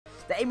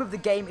The aim of the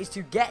game is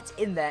to get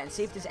in there and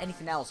see if there's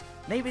anything else.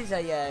 Maybe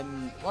there's a,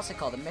 what's it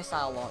called? A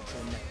missile launcher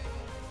in there.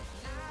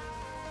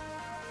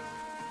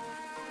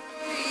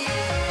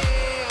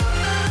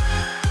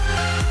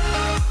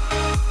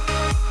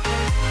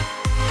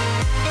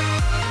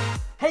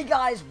 Hey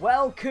guys,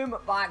 welcome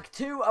back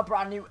to a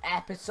brand new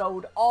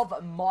episode of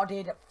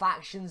Modded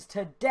Factions.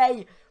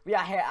 Today, we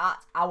are here at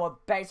our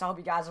base. I hope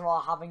you guys are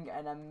all having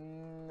an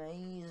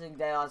amazing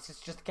day. Oh, it's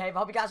just a cave. I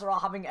hope you guys are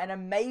all having an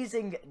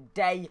amazing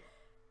day.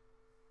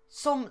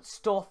 Some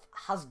stuff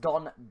has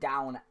gone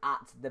down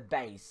at the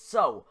base.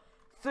 So,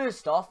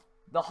 first off,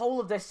 the whole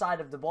of this side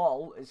of the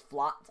wall is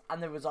flat,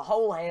 and there was a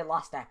hole here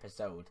last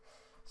episode.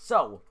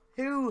 So,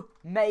 who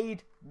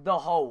made the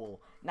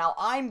hole? Now,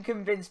 I'm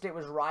convinced it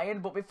was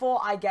Ryan, but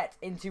before I get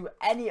into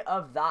any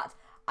of that,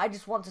 I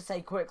just want to say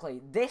quickly,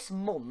 this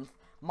month,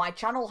 my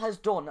channel has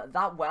done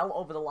that well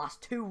over the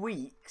last 2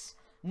 weeks.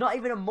 Not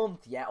even a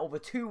month yet, over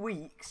 2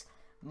 weeks.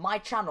 My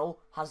channel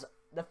has,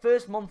 the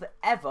first month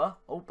ever,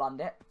 oh,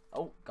 bandit,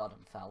 oh, god, I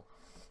fell.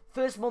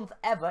 First month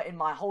ever in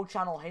my whole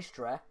channel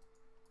history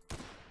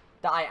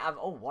that I have,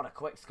 oh, what a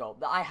quick scope,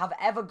 that I have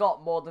ever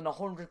got more than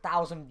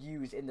 100,000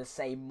 views in the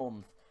same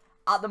month.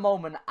 At the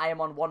moment, I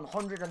am on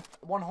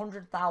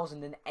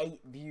 100,008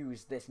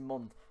 views this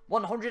month.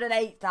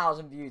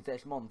 108,000 views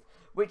this month,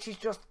 which is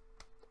just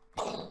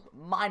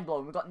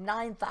mind-blowing. We got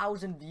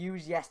 9,000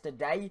 views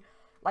yesterday.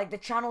 Like, the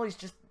channel is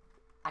just,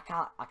 I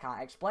can't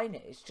explain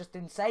it. It's just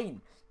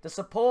insane. The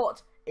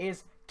support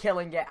is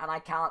killing it, and I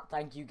can't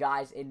thank you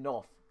guys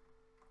enough.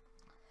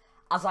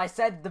 As I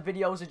said, the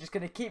videos are just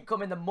going to keep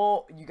coming. The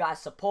more you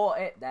guys support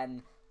it,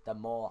 then the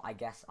more, I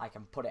guess, I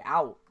can put it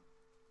out.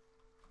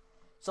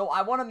 So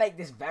I want to make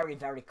this very,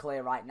 very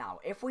clear right now.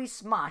 If we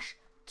smash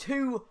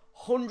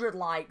 200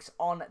 likes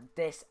on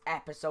this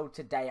episode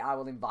today, I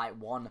will invite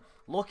one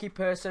lucky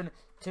person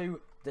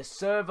to the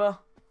server.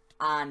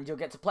 And you'll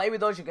get to play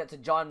with us. You'll get to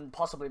join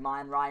possibly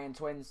mine, Ryan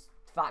Twins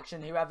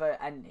faction, whoever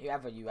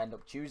you end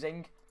up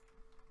choosing.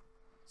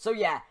 So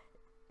yeah,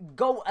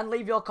 go and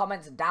leave your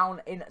comments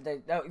down in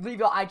the... leave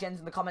your IGNs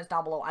in the comments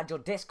down below and your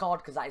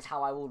Discord, because that is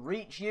how I will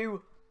reach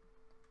you.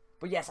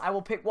 But yes, I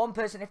will pick one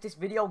person if this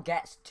video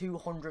gets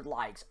 200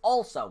 likes.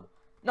 Also,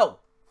 no,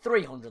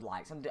 300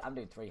 likes. I'm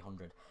doing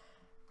 300.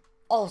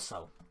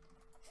 Also,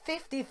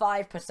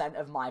 55%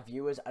 of my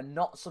viewers are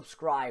not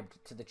subscribed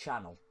to the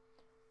channel.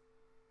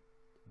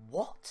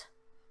 What?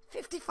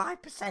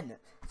 55%?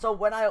 So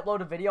when I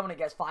upload a video and it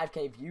gets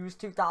 5k views,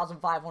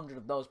 2,500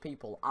 of those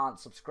people aren't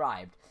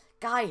subscribed.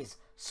 Guys,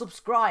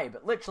 subscribe.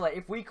 Literally,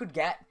 if we could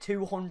get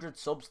 200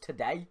 subs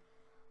today.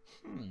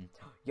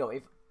 Yo,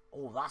 if...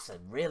 Oh, that's a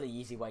really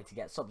easy way to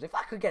get subs. If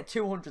I could get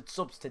 200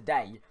 subs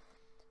today,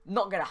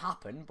 not going to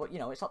happen, but, you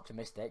know, it's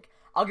optimistic.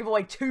 I'll give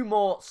away 2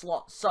 more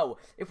slots. So,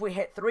 if we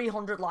hit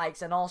 300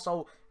 likes and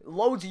also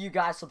loads of you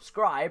guys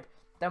subscribe,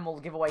 then we'll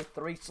give away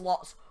 3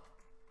 slots.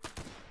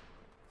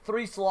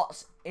 3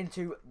 slots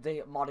into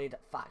the Modded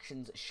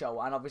Factions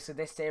show. And obviously,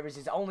 this series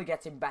is only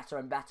getting better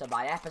and better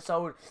by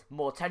episode.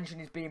 More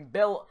tension is being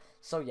built.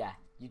 So, yeah,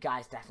 you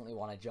guys definitely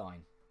want to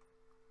join.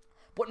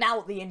 But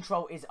now the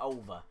intro is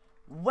over.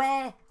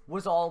 Where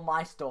was all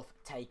my stuff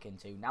taken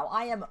to? Now,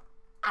 I am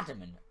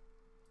adamant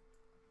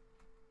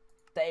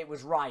that it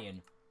was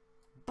Ryan.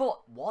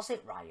 But was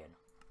it Ryan?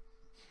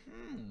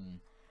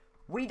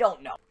 We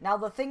don't know. Now,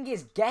 the thing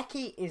is,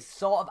 Geki is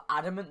sort of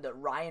adamant that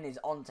Ryan is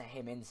onto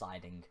him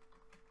insiding.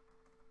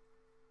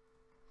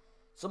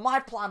 So my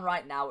plan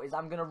right now is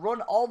I'm going to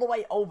run all the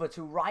way over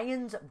to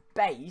Ryan's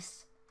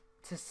base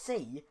to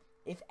see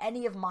if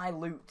any of my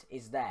loot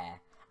is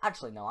there.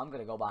 Actually, no, I'm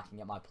going to go back and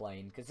get my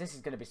plane, because this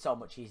is going to be so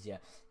much easier.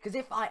 Because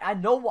if I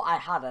know what I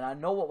had, and I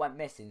know what went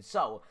missing,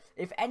 so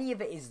if any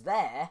of it is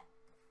there,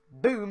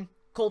 boom,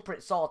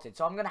 culprit sorted.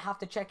 So I'm going to have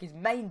to check his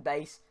main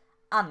base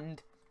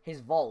and his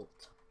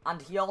vault.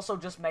 And he also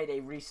just made a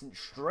recent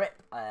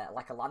strip,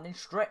 like a landing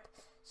strip,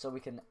 so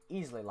we can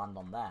easily land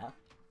on there.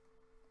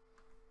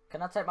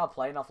 Can I take my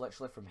plane off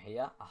literally from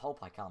here? I hope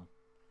I can.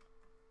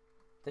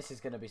 This is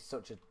going to be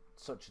such a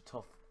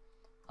tough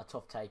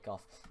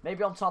takeoff.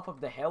 Maybe on top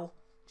of the hill.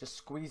 Just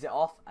squeeze it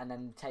off and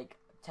then take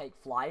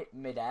flight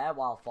mid-air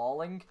while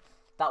falling.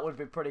 That would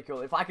be pretty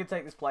cool. If I could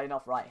take this plane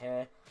off right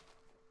here,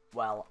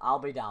 well, I'll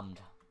be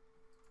damned.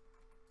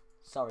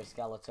 Sorry,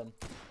 skeleton.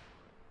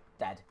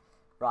 Dead.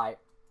 Right.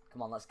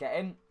 Come on, let's get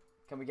in.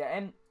 Can we get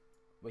in?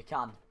 We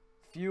can.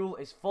 Fuel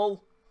is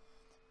full.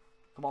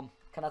 Come on.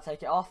 Can I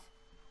take it off?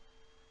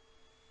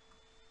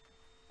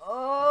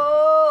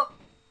 Oh!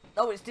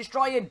 Oh, it's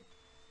destroying.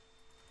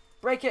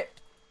 Break it.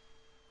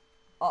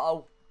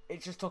 Uh-oh.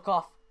 It just took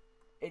off.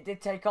 It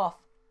did take off.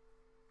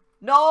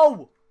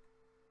 No!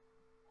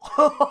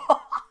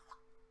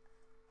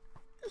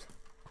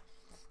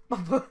 my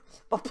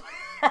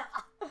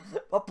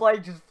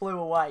plane just flew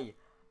away.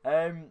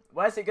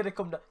 Where's it going to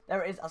come down?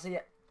 There it is. I see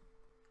it.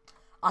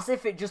 As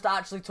if it just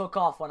actually took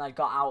off when I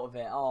got out of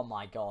it. Oh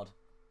my god.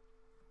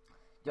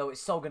 Yo, it's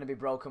so going to be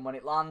broken when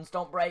it lands.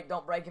 Don't break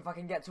if I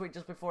can get to it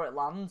just before it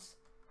lands.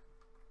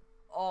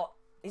 Oh,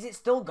 is it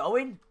still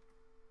going?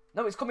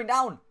 No, it's coming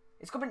down.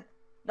 It's coming.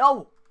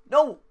 No.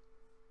 No!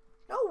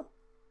 No!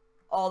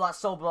 Oh, that's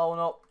so blowing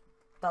up.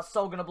 That's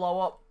so gonna blow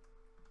up.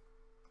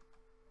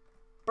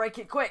 Break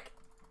it quick.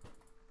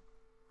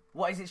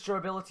 What is its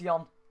durability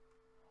on?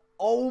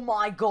 Oh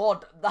my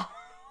god.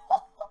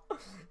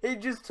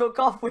 It just took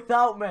off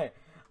without me.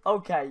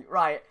 Okay,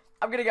 right.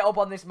 I'm going to get up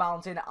on this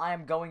mountain. I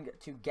am going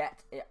to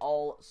get it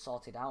all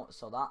sorted out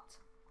so that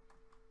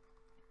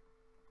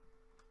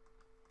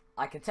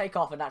I can take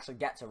off and actually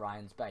get to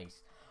Ryan's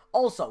base.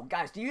 Also,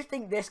 guys, do you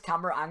think this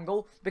camera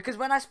angle, because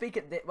when I speak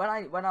at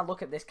when I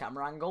look at this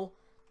camera angle,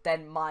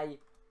 then my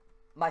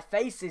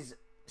face is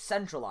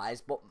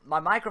centralized, but my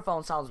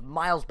microphone sounds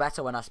miles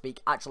better when I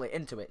speak actually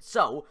into it.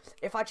 So,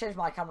 if I change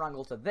my camera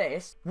angle to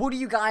this, would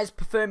you guys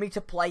prefer me to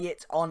play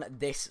it on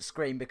this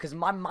screen? Because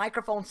my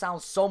microphone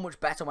sounds so much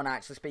better when I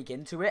actually speak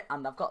into it,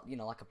 and I've got, you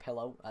know, like a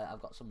pillow.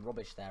 I've got some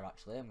rubbish there,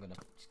 actually. I'm going to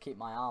just keep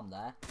my arm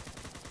there.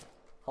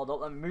 Hold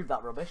up, let me move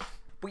that rubbish.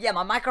 But yeah,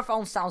 my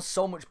microphone sounds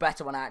so much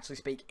better when I actually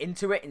speak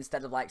into it,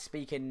 instead of, like,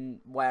 speaking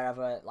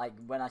wherever, like,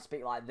 when I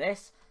speak like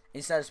this.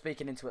 Instead of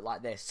speaking into it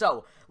like this.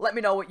 So, let me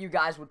know what you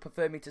guys would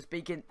prefer me to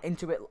speak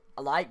into it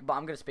like. But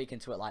I'm going to speak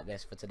into it like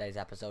this for today's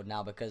episode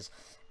now. Because,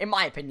 in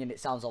my opinion, it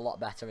sounds a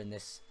lot better in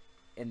this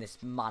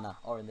manner.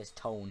 Or in this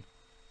tone.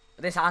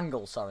 This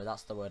angle, sorry.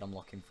 That's the word I'm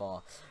looking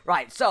for.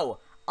 Right, so,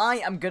 I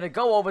am going to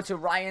go over to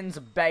Ryan's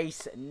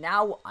base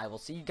now. I will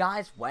see you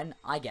guys when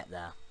I get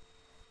there.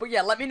 But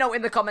yeah, let me know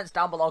in the comments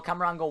down below.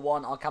 Camera angle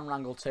 1 or camera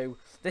angle 2.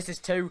 This is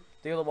 2.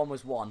 The other one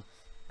was 1.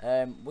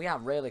 We are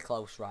really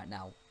close right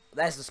now.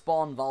 There's the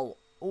spawn vault.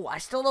 Oh, I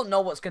still don't know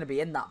what's going to be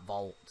in that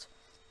vault.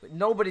 But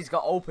nobody's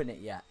got to open it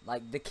yet.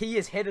 Like, the key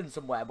is hidden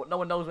somewhere, but no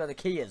one knows where the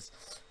key is.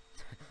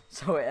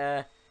 So,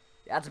 it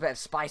adds a bit of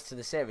spice to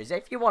the series.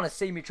 If you want to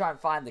see me try and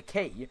find the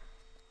key,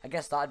 I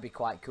guess that'd be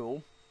quite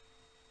cool.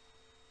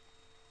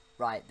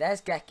 Right,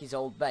 there's Geki's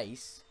old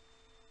base.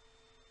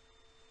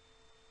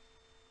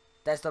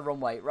 There's the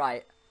runway.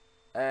 Right.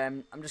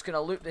 I'm just going to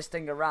loop this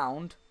thing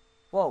around.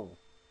 Whoa.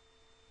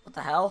 What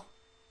the hell?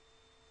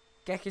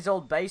 Geki's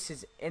old base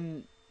is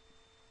in...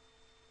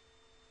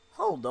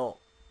 Hold up.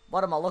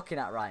 What am I looking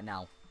at right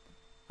now?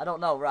 I don't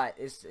know. Right,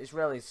 it's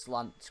really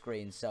slant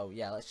screen. So,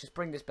 yeah, let's just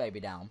bring this baby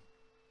down.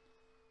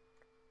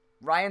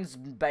 Ryan's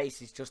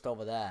base is just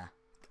over there.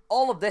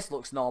 All of this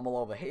looks normal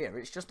over here.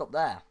 It's just up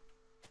there.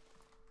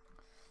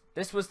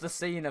 This was the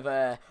scene of...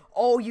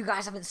 Oh, you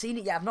guys haven't seen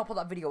it yet. I've not put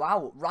that video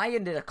out.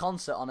 Ryan did a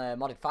concert on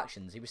Modded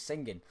Factions. He was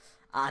singing.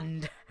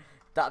 And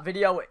that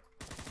video...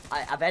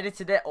 I've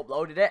edited it,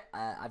 uploaded it,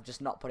 I've just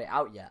not put it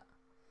out yet.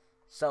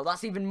 So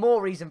that's even more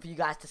reason for you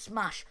guys to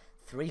smash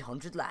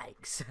 300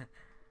 likes.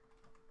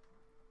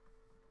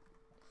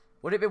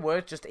 Would it be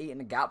worth just eating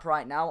the gap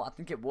right now? I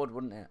think it would,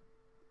 wouldn't it?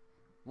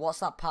 What's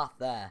that path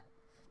there?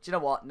 Do you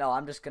know what? No,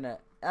 I'm just gonna...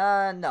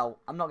 no,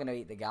 I'm not gonna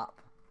eat the gap.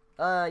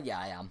 Yeah,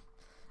 I am.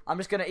 I'm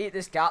just gonna eat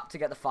this gap to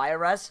get the fire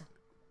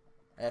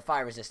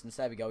fire resistance,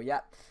 there we go,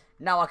 yep.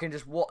 Now I can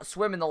just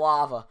swim in the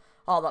lava.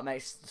 Oh, that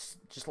makes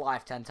just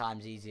life 10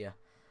 times easier.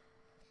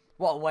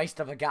 What a waste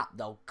of a gap,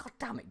 though. God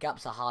damn it,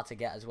 gaps are hard to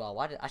get as well.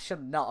 I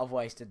should not have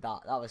wasted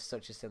that. That was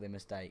such a silly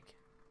mistake.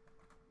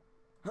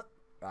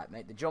 Right,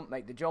 make the jump,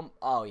 make the jump.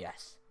 Oh,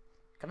 yes.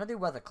 Can I do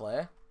weather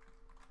clear?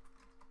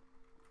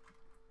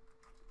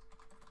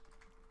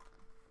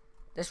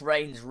 This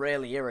rain's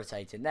really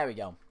irritating. There we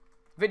go.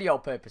 Video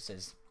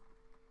purposes.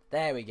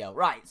 There we go.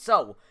 Right,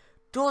 so,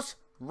 does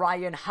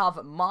Ryan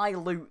have my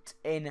loot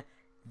in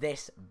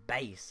this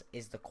base,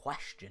 is the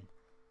question.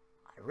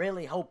 I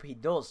really hope he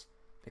does.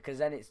 Because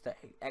then it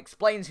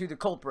explains who the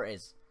culprit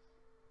is.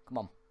 Come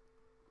on.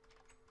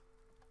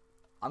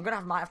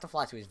 Might have to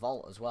fly to his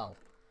vault as well.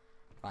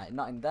 Right,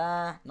 not in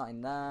there, not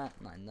in there,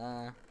 not in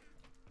there.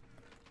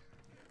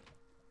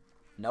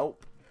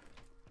 Nope.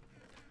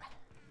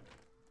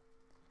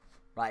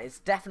 Right, it's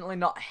definitely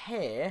not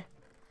here.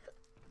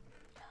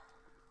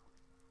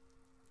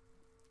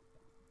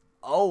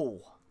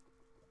 Oh.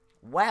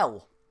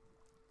 Well.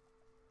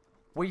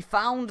 We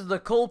found the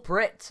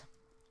culprit.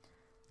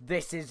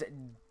 This is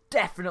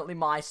definitely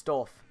my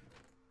stuff.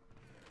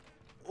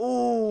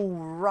 Ooh,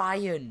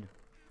 Ryan.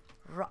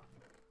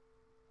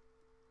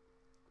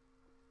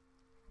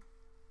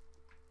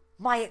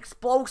 My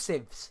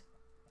explosives.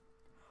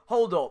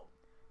 Hold up.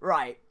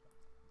 Right.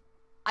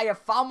 I have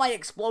found my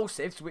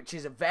explosives, which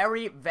is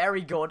very,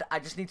 very good. I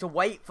just need to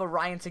wait for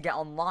Ryan to get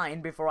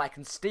online before I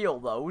can steal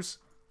those.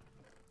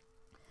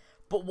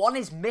 But one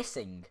is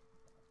missing.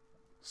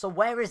 So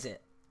where is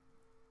it?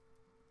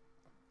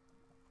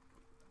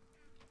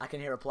 I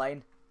can hear a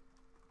plane.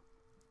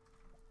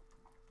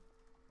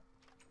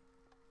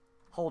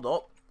 Hold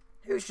up.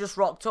 Who's just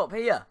rocked up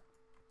here?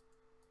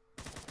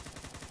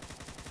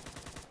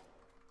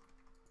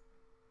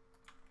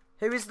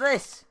 Who is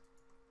this?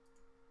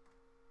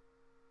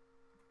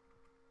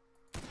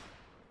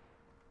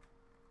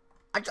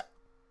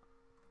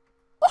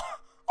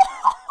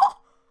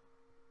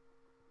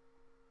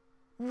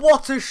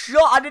 What a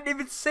shot! I didn't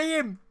even see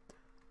him!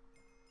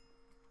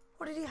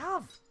 What did he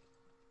have?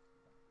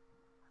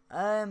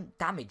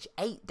 Damage.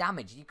 8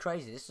 damage. Are you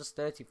crazy? This was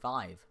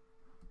 35.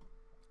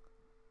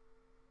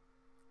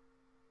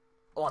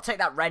 Oh, I'll take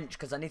that wrench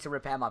because I need to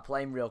repair my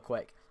plane real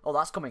quick. Oh,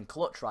 that's coming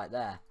clutch right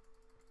there.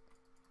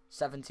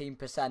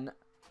 17%.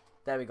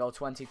 There we go.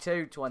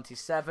 22,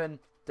 27,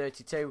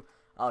 32.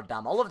 Oh,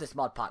 damn. I love this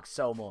mod pack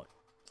so much.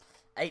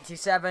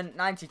 87,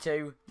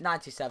 92,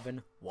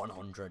 97,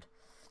 100.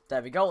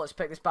 There we go. Let's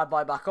pick this bad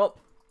boy back up.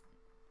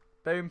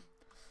 Boom.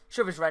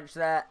 Shove his wrench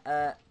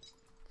there.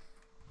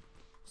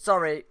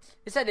 Sorry.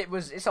 He said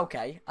it's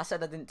okay. I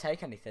said I didn't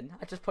take anything.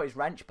 I just put his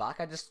wrench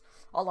back.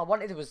 All I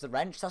wanted was the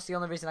wrench. That's the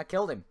only reason I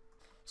killed him.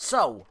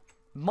 So,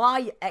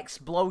 my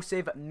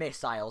explosive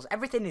missiles.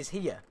 Everything is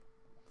here.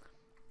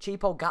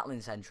 Cheapo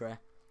Gatling Sentry.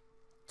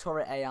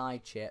 Turret AI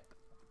chip.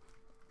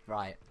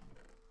 Right.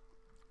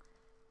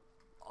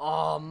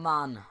 Oh,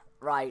 man.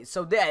 Right,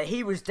 so there,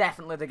 he was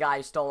definitely the guy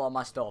who stole all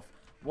my stuff.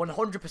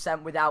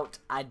 100% without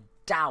a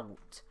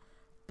doubt.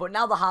 But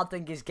now the hard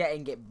thing is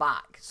getting it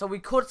back. So we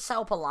could set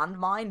up a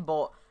landmine,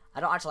 but I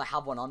don't actually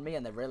have one on me,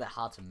 and they're really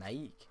hard to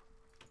make.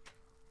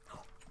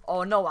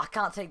 Oh, no, I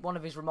can't take one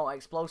of his remote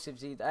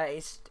explosives either.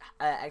 It's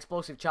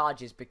explosive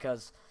charges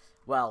because,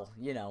 well,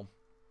 you know,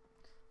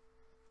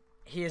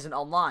 he isn't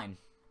online.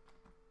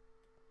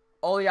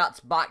 Olyat's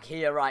back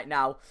here right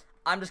now.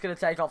 I'm just going to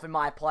take off in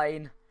my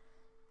plane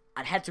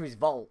and head to his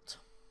vault.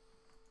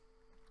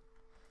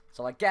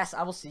 So I guess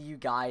I will see you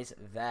guys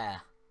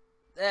there.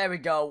 There we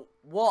go.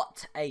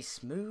 What a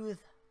smooth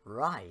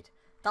ride.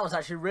 That was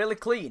actually really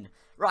clean.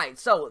 Right,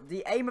 so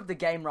the aim of the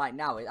game right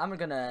now is I'm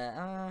going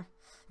to...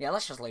 yeah,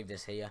 let's just leave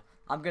this here.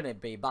 I'm going to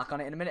be back on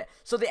it in a minute.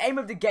 So the aim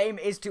of the game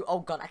is to... Oh,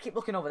 God, I keep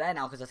looking over there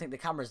now because I think the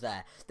camera's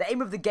there. The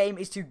aim of the game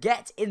is to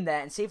get in there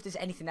and see if there's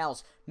anything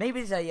else.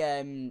 Maybe there's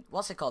a...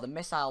 what's it called? A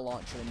missile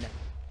launcher in there.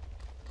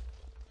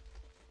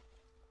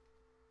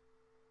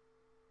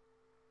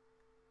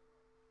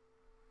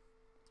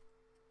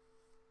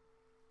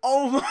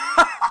 Oh,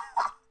 my...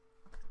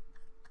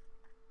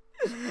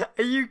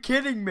 Are you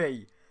kidding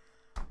me?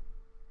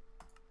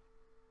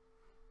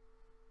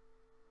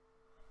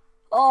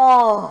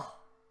 Oh.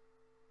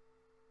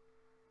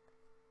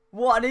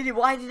 What an idiot.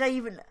 Why did I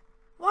even...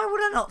 Why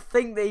would I not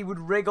think that he would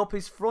rig up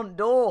his front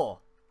door?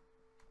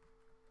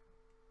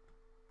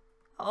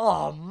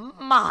 Oh,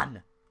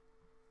 man.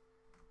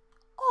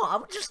 Oh, I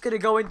was just going to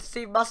go in to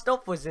see if my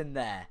stuff was in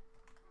there.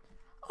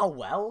 Oh,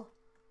 well.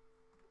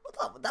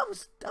 That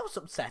was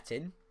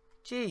upsetting.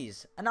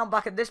 Jeez. And now I'm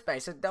back at this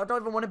base. I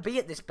don't even want to be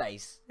at this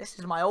base. This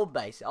is my old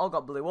base. It all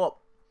got blew up.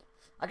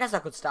 I guess I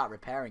could start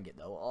repairing it,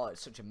 though. Oh,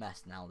 it's such a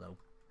mess now, though.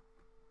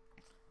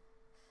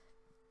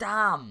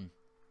 Damn.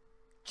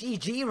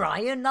 GG,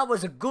 Ryan. That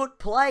was a good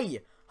play.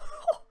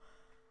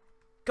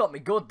 Got me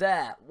good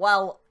there.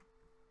 Well,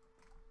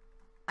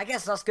 I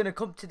guess that's going to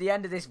come to the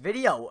end of this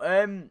video.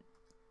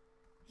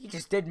 He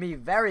just did me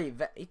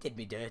he did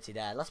me dirty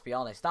there. Let's be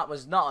honest. That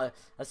was not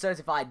a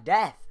certified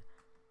death.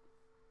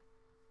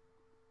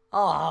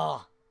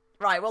 Oh.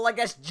 Right, well, I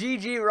guess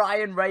GG,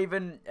 Ryan,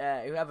 Raven,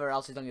 whoever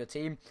else is on your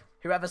team.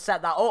 Whoever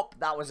set that up,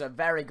 that was a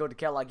very good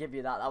kill. I'll give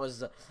you that. That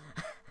was...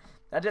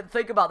 I didn't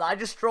think about that. I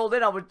just strolled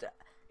in.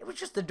 It was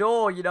just a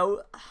door, you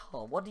know.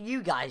 Oh, what do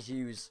you guys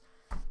use?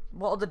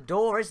 What other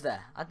door is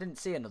there? I didn't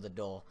see another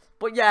door.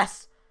 But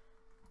yes.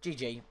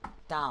 GG.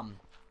 Damn.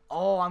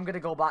 Oh, I'm going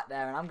to go back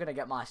there and I'm going to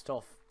get my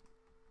stuff.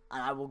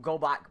 And I will go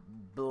back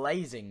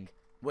blazing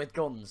with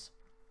guns.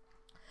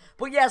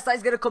 But yes, that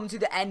is going to come to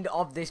the end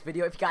of this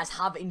video. If you guys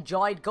have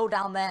enjoyed, go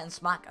down there and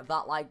smack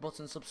that like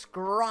button.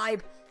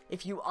 Subscribe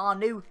if you are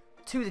new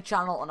to the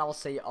channel. And I will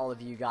see all of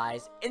you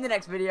guys in the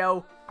next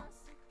video.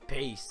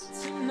 Peace.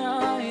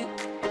 Tonight,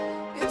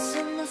 it's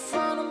in the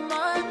front of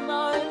my mind.